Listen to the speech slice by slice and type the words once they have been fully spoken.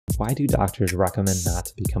why do doctors recommend not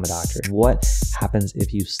to become a doctor? And what happens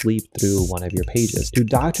if you sleep through one of your pages? Do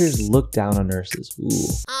doctors look down on nurses? Ooh.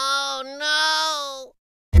 Oh no!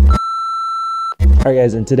 Alright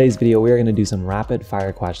guys, in today's video, we are going to do some rapid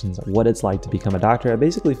fire questions on what it's like to become a doctor. I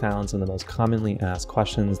basically found some of the most commonly asked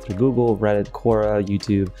questions through Google, Reddit, Quora,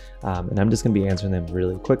 YouTube, and I'm just going to be answering them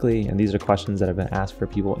really quickly. And these are questions that have been asked for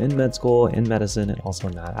people in med school, in medicine, and also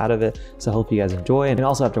not out of it. So I hope you guys enjoy. And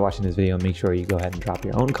also after watching this video, make sure you go ahead and drop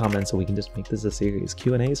your own comments so we can just make this a series.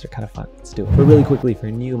 Q&As are kind of fun. Let's do it. But really quickly, for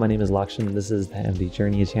new, my name is Lakshan, and this is the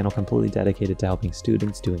TheMDJourney, a channel completely dedicated to helping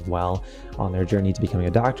students doing well on their journey to becoming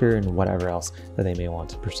a doctor and whatever else that they may want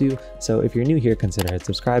to pursue. So if you're new here, consider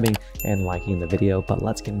subscribing and liking the video. But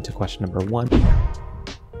let's get into question number one. Now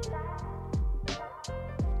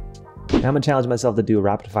I'm gonna challenge myself to do a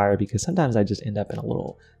rapid fire because sometimes I just end up in a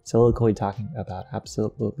little soliloquy talking about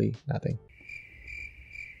absolutely nothing.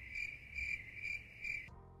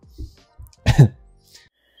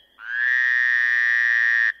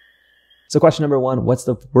 So question number one, what's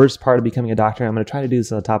the worst part of becoming a doctor? I'm going to try to do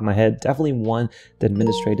this on the top of my head. Definitely one, the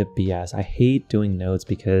administrative BS. I hate doing notes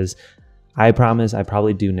because I promise I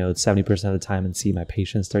probably do notes 70% of the time and see my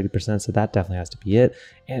patients 30%. So that definitely has to be it.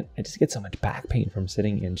 And I just get so much back pain from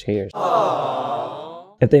sitting in chairs. Aww.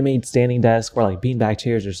 If they made standing desks or like beanbag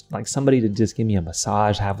chairs or like somebody to just give me a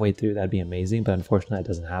massage halfway through, that'd be amazing. But unfortunately, that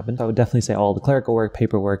doesn't happen. So I would definitely say all the clerical work,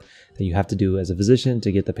 paperwork that you have to do as a physician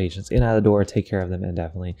to get the patients in and out of the door, take care of them, and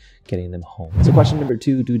definitely getting them home. So question number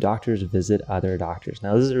two, do doctors visit other doctors?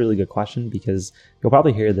 Now, this is a really good question because you'll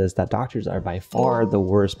probably hear this, that doctors are by far the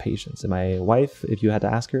worst patients. And my wife, if you had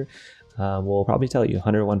to ask her, will probably tell you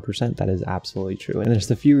 101% that is absolutely true. And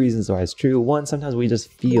there's a few reasons why it's true. One, sometimes we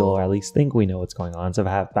just feel, or at least think we know what's going on. So if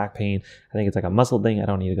I have back pain, I think it's like a muscle thing. I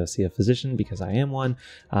don't need to go see a physician because I am one.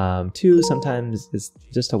 Two, sometimes it's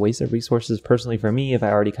just a waste of resources. Personally, for me, if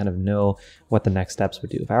I already kind of know what the next steps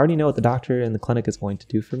would do. If I already know what the doctor in the clinic is going to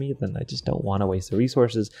do for me, then I just don't want to waste the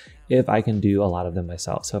resources if I can do a lot of them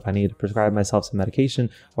myself. So if I need to prescribe myself some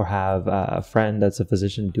medication or have a friend that's a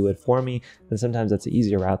physician do it for me, then sometimes that's an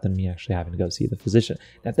easier route than me actually having to go see the physician.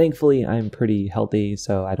 Now, thankfully, I'm pretty healthy,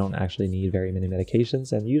 so I don't actually need very many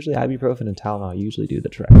medications, and usually ibuprofen and Tylenol usually do the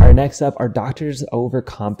trick. All right, next up, are doctors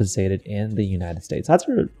overcompensated in the United States? That's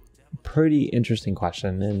a pretty interesting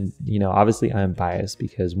question. And, you know, obviously I'm biased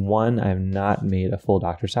because one, I have not made a full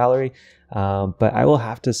doctor salary, but I will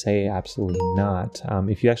have to say absolutely not.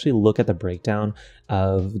 If you actually look at the breakdown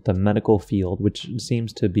of the medical field, which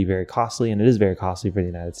seems to be very costly, and it is very costly for the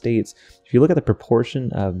United States, if you look at the proportion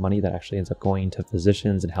of money that actually ends up going to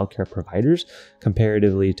physicians and healthcare providers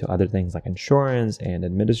comparatively to other things like insurance and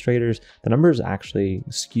administrators, the numbers actually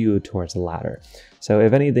skew towards the latter. So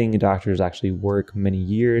if anything, doctors actually work many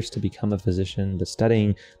years to become a physician, the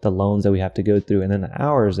studying, the loans that we have to go through, and then the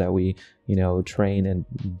hours that we, you know, train and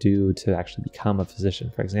do to actually become a physician.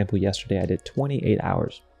 For example, yesterday I did 28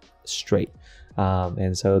 hours straight.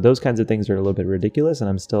 And so those kinds of things are a little bit ridiculous, and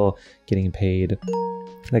I'm still getting paid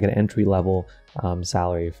like an entry level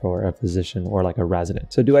salary for a physician or like a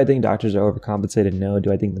resident. So do I think doctors are overcompensated? No.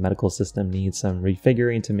 Do I think the medical system needs some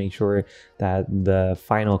refiguring to make sure that the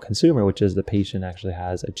final consumer, which is the patient, actually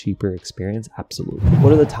has a cheaper experience? Absolutely.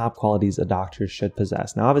 What are the top qualities a doctor should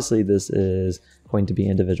possess? Now, obviously this is going to be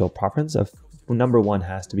individual preference. Of number one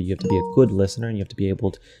has to be, you have to be a good listener, and you have to be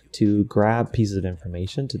able to grab pieces of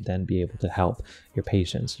information to then be able to help your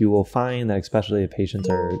patients. You will find that especially if patients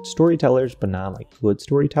are storytellers, but not like good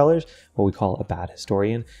storytellers, what we call a bad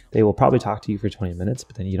historian, they will probably talk to you for 20 minutes,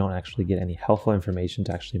 but then you don't actually get any helpful information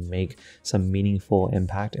to actually make some meaningful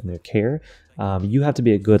impact in their care. You have to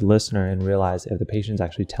be a good listener and realize if the patient's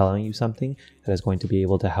actually telling you something that is going to be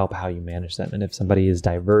able to help how you manage them. And if somebody is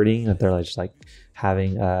diverting, if they're just like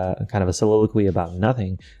having a kind of a soliloquy about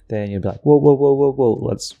nothing, then you'd be like, whoa, whoa, whoa, whoa, whoa,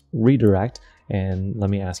 let's redirect and let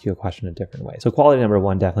me ask you a question a different way. So quality number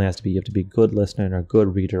one definitely has to be, you have to be a good listener and a good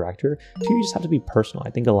redirector. Two, you just have to be personal. I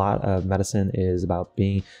think a lot of medicine is about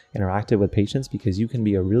being interactive with patients, because you can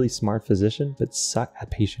be a really smart physician but suck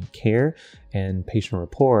at patient care and patient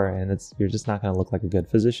rapport, and you're just not going to look like a good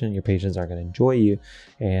physician. Your patients aren't going to enjoy you,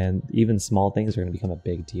 and even small things are going to become a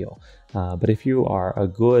big deal. But if you are a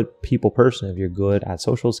good people person, if you're good at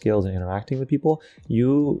social skills and interacting with people,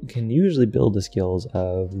 you can usually build the skills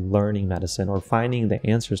of learning medicine or finding the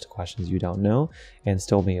answers to questions you don't know and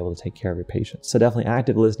still being able to take care of your patients. So definitely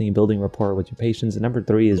active listening, building rapport with your patients. And number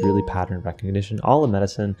three is really pattern recognition. All of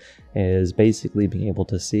medicine is basically being able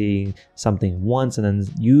to see something once and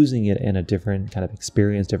then using it in a different kind of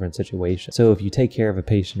experience, different situation. So if you take care of a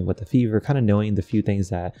patient with a fever, kind of knowing the few things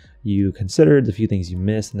that you considered, the few things you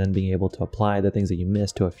missed, and then being able to apply the things that you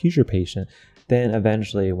missed to a future patient then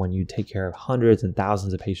eventually when you take care of hundreds and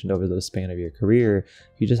thousands of patients over the span of your career,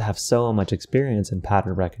 you just have so much experience in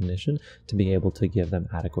pattern recognition to be able to give them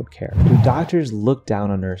adequate care. Do doctors look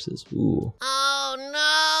down on nurses? Ooh. Oh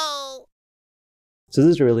no! So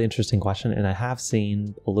this is a really interesting question, and I have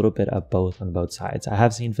seen a little bit of both on both sides. I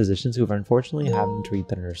have seen physicians who unfortunately haven't treated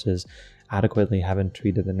the nurses adequately, haven't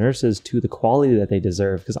treated the nurses to the quality that they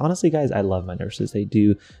deserve. Because honestly, guys, I love my nurses. They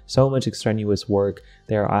do so much extraneous work.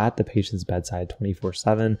 They're at the patient's bedside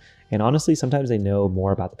 24/7. And honestly, sometimes they know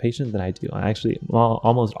more about the patient than I do. Actually, well,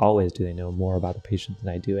 almost always do they know more about the patient than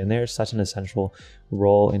I do. And they're such an essential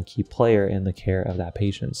role and key player in the care of that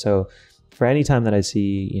patient. So for any time that I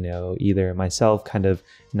see, either myself kind of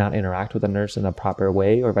not interact with a nurse in a proper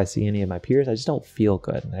way, or if I see any of my peers, I just don't feel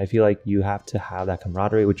good. And I feel like you have to have that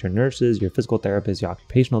camaraderie with your nurses, your physical therapists, your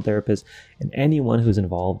occupational therapists, and anyone who's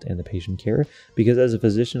involved in the patient care. Because as a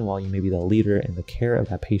physician, while you may be the leader in the care of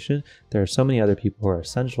that patient, there are so many other people who are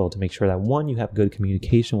essential to make sure that one, you have good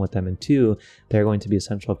communication with them, and two, they're going to be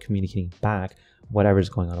essential of communicating back whatever's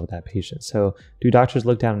going on with that patient. So do doctors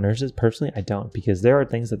look down on nurses? Personally, I don't, because there are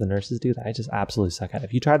things that the nurses do that I just absolutely suck at.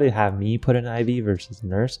 If you try to have me put an IV versus a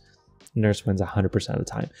nurse wins 100% of the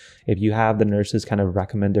time. If you have the nurses kind of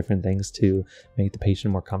recommend different things to make the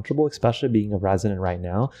patient more comfortable, especially being a resident right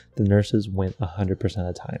now, the nurses win 100%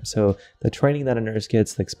 of the time. So the training that a nurse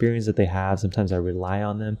gets, the experience that they have, sometimes I rely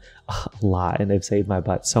on them a lot, and they've saved my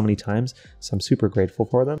butt so many times. So I'm super grateful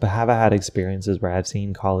for them. But have I had experiences where I've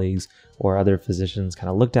seen colleagues or other physicians kind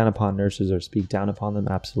of look down upon nurses or speak down upon them?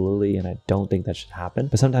 Absolutely. And I don't think that should happen.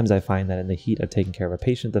 But sometimes I find that in the heat of taking care of a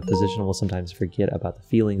patient, the physician will sometimes forget about the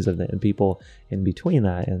feelings of the people in between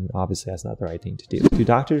that. And obviously that's not the right thing to do. Do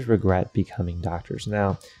doctors regret becoming doctors?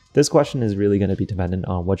 Now, this question is really going to be dependent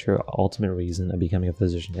on what your ultimate reason of becoming a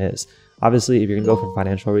physician is. Obviously, if you're going to go for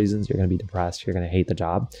financial reasons, you're going to be depressed. You're going to hate the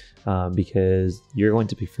job because you're going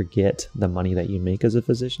to forget the money that you make as a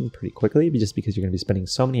physician pretty quickly, just because you're going to be spending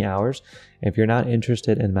so many hours. And if you're not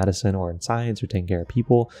interested in medicine or in science or taking care of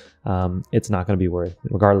people, it's not going to be worth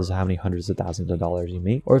it, regardless of how many hundreds of thousands of dollars you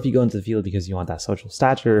make. Or if you go into the field because you want that social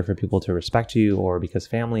stature for people to respect you, or because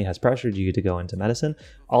family has pressured you to go into medicine,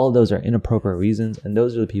 all of those are inappropriate reasons. And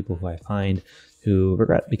those are the people who I find who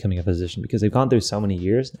regret becoming a physician, because they've gone through so many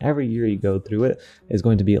years. Every year you go through it is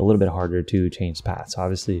going to be a little bit harder to change paths. So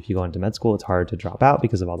obviously, if you go into med school, it's hard to drop out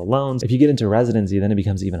because of all the loans. If you get into residency, then it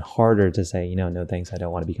becomes even harder to say, no thanks, I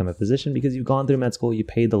don't want to become a physician, because you've gone through med school, you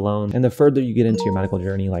paid the loan. And the further you get into your medical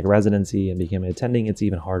journey, like residency and becoming attending, it's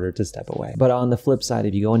even harder to step away. But on the flip side,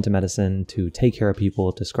 if you go into medicine to take care of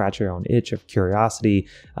people, to scratch your own itch of curiosity,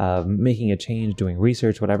 making a change, doing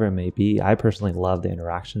research, whatever it may be, I personally love the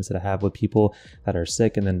interactions that I have with people that are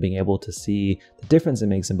sick, and then being able to see the difference it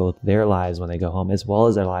makes in both their lives when they go home, as well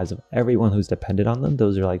as their lives of everyone who's dependent on them.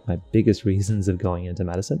 Those are like my biggest reasons of going into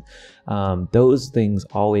medicine. Those things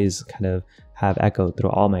always kind of have echoed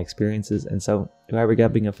through all my experiences. And so do I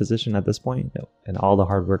regret being a physician at this point? No. And all the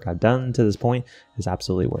hard work I've done to this point is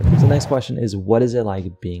absolutely worth it. So the next question is, what is it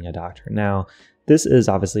like being a doctor? Now, this is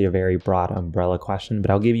obviously a very broad umbrella question, but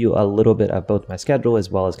I'll give you a little bit of both my schedule as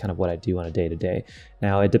well as kind of what I do on a day-to-day.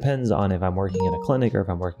 Now, it depends on if I'm working in a clinic or if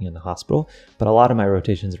I'm working in the hospital, but a lot of my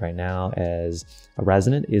rotations right now as a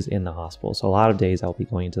resident is in the hospital. So a lot of days I'll be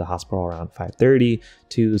going into the hospital around 5:30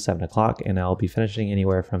 to 7 o'clock, and I'll be finishing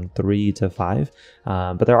anywhere from 3 to 5.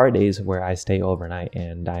 But there are days where I stay overnight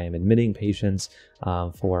and I am admitting patients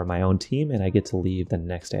for my own team, and I get to leave the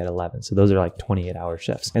next day at 11. So those are like 28-hour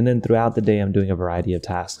shifts. And then throughout the day, I'm doing a variety of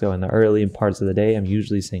tasks. So in the early parts of the day, I'm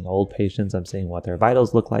usually seeing old patients. I'm seeing what their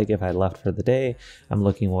vitals look like if I left for the day. I'm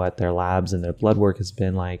looking what their labs and their blood work has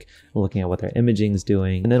been like. I'm looking at what their imaging is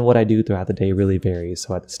doing. And then what I do throughout the day really varies.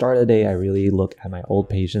 So at the start of the day, I really look at my old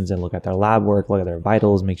patients and look at their lab work, look at their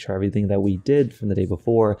vitals, make sure everything that we did from the day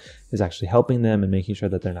before is actually helping them and making sure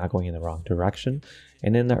that they're not going in the wrong direction.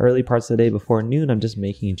 And in the early parts of the day before noon, I'm just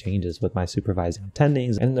making changes with my supervising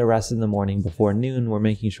attendings. And the rest of the morning before noon, we're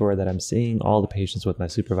making sure that I'm seeing all the patients with my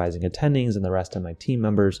supervising attendings and the rest of my team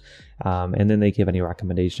members. And then they give any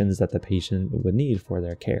recommendations that the patient would need for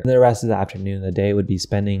their care. And the rest of the afternoon of the day would be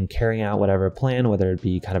spending carrying out whatever plan, whether it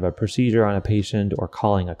be kind of a procedure on a patient or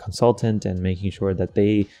calling a consultant and making sure that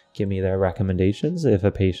they give me their recommendations if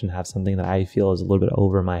a patient has something that I feel is a little bit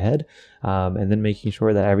over my head, and then making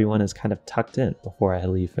sure that everyone is kind of tucked in before I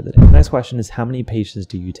leave for the day. The next question is, how many patients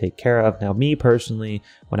do you take care of? Now, me personally,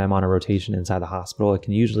 when I'm on a rotation inside the hospital, it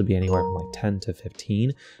can usually be anywhere from like 10 to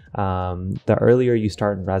 15. The earlier you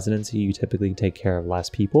start in residency, you typically take care of less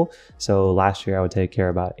people. So last year I would take care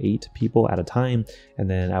of about 8 people at a time, and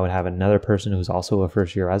then I would have another person who's also a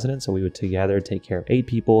first-year resident, so we would together take care of 8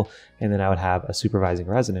 people, and then I would have a supervising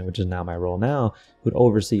resident assistant, which is now my role now, would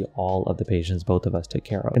oversee all of the patients both of us took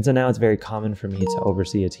care of. And so now it's very common for me to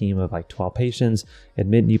oversee a team of like 12 patients,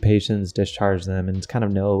 admit new patients, discharge them, and kind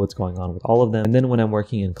of know what's going on with all of them. And then when I'm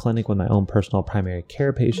working in clinic with my own personal primary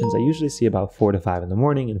care patients, I usually see about 4 to 5 in the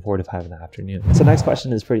morning and 4 to 5 in the afternoon. So next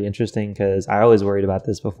question is pretty interesting because I always worried about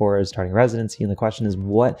this before starting residency. And the question is,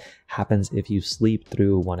 what happens if you sleep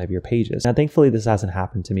through one of your pages? Now, thankfully, this hasn't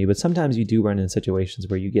happened to me, but sometimes you do run in situations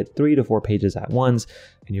where you get 3 to 4 pages at once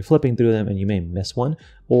and you're flipping through them and you may miss one,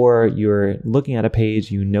 or you're looking at a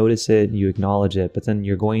page, you notice it, you acknowledge it, but then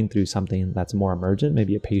you're going through something that's more emergent.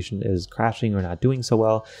 Maybe a patient is crashing or not doing so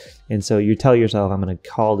well. And so you tell yourself, I'm going to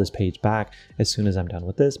call this page back as soon as I'm done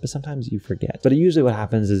with this, but sometimes you forget. But usually what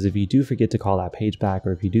happens is if you do forget to call that page back,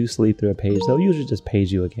 or if you do sleep through a page, they'll usually just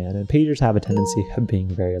page you again. And pagers have a tendency of being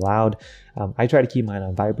very loud. I try to keep mine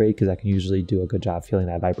on vibrate because I can usually do a good job feeling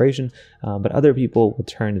that vibration, but other people will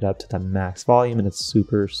turn it up to the max volume and it's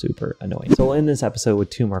super, super annoying. So we'll end this episode with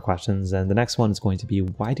 2 more questions, and the next one is going to be,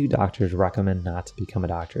 why do doctors recommend not to become a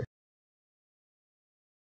doctor?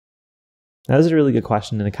 Now, this is a really good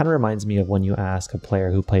question, and it kind of reminds me of when you ask a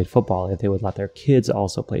player who played football if they would let their kids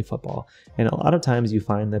also play football. And a lot of times you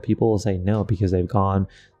find that people will say no because they've gone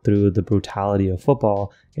through the brutality of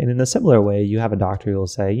football. And in a similar way, you have a doctor who will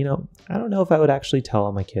say, you know, I don't know if I would actually tell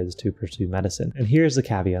all my kids to pursue medicine. And here's the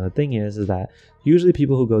caveat. The thing is that usually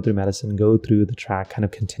people who go through medicine go through the track kind of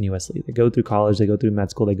continuously. They go through college, they go through med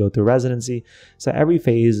school, they go through residency. So every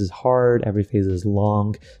phase is hard, every phase is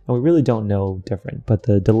long, and we really don't know different. But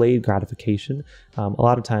the delayed gratification, a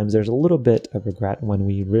lot of times there's a little bit of regret when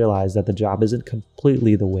we realize that the job isn't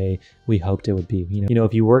completely the way we hoped it would be. You know,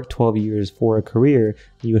 if you work 12 years for a career,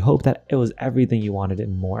 you would hope that it was everything you wanted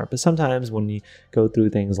and more. But sometimes when you go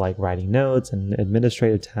through things like writing notes and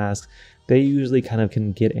administrative tasks, they usually kind of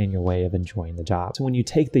can get in your way of enjoying the job. So when you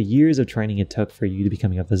take the years of training it took for you to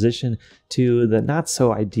becoming a physician to the not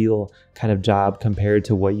so ideal kind of job compared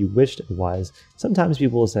to what you wished it was, sometimes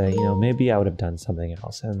people will say, you know, maybe I would have done something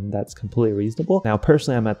else, and that's completely reasonable. Now,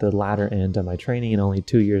 personally, I'm at the latter end of my training and only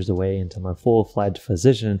 2 years away until I'm a full-fledged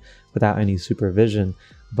physician without any supervision.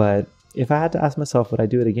 But if I had to ask myself, would I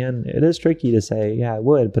do it again? It is tricky to say, yeah, I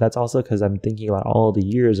would, but that's also because I'm thinking about all the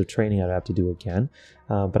years of training I'd have to do again.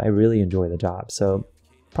 But I really enjoy the job. So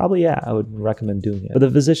probably, yeah, I would recommend doing it. But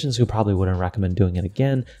the physicians who probably wouldn't recommend doing it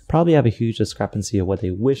again probably have a huge discrepancy of what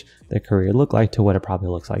they wish their career looked like to what it probably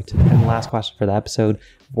looks like today. And the last question for the episode,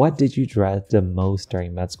 what did you dread the most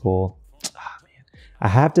during med school? I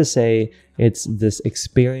have to say it's this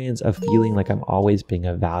experience of feeling like I'm always being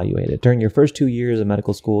evaluated. During your first 2 years of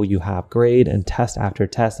medical school, you have grade and test after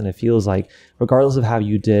test, and it feels like regardless of how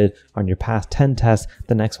you did on your past 10 tests,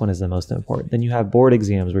 the next one is the most important. Then you have board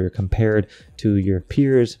exams where you're compared to your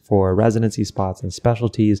peers for residency spots and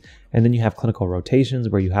specialties, and then you have clinical rotations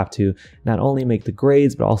where you have to not only make the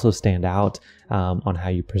grades, but also stand out on how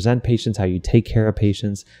you present patients, how you take care of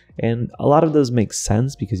patients. And a lot of those make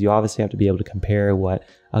sense because you obviously have to be able to compare what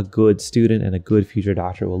a good student and a good future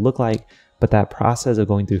doctor will look like. But that process of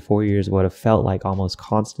going through 4 years would have felt like almost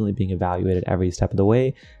constantly being evaluated every step of the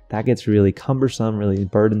way. That gets really cumbersome, really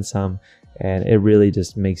burdensome, and it really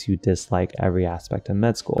just makes you dislike every aspect of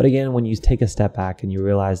med school. But again, when you take a step back and you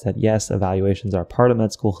realize that yes, evaluations are part of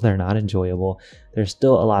med school, they're not enjoyable. There's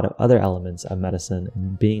still a lot of other elements of medicine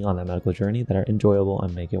and being on that medical journey that are enjoyable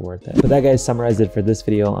and make it worth it. But that, guys, summarized it for this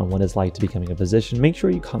video on what it's like to becoming a physician. Make sure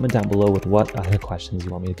you comment down below with what other questions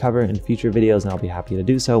you want me to cover in future videos, and I'll be happy to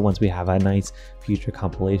do so once we have a nice future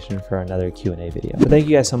compilation for another Q&A video. But thank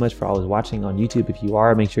you guys so much for always watching on YouTube. If you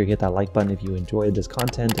are, make sure you hit that like button if you enjoyed this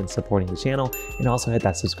content and supporting the channel, and also hit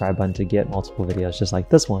that subscribe button to get multiple videos just like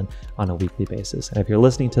this one on a weekly basis. And if you're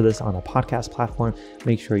listening to this on a podcast platform,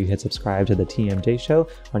 make sure you hit subscribe to the TMJ Show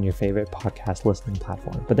on your favorite podcast listening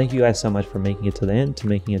platform. But thank you guys so much for making it to the end,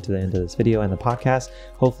 of this video and the podcast.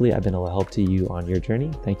 Hopefully I've been able to help to you on your journey.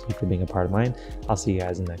 Thank you for being a part of mine. I'll see you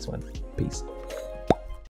guys in the next one. Peace.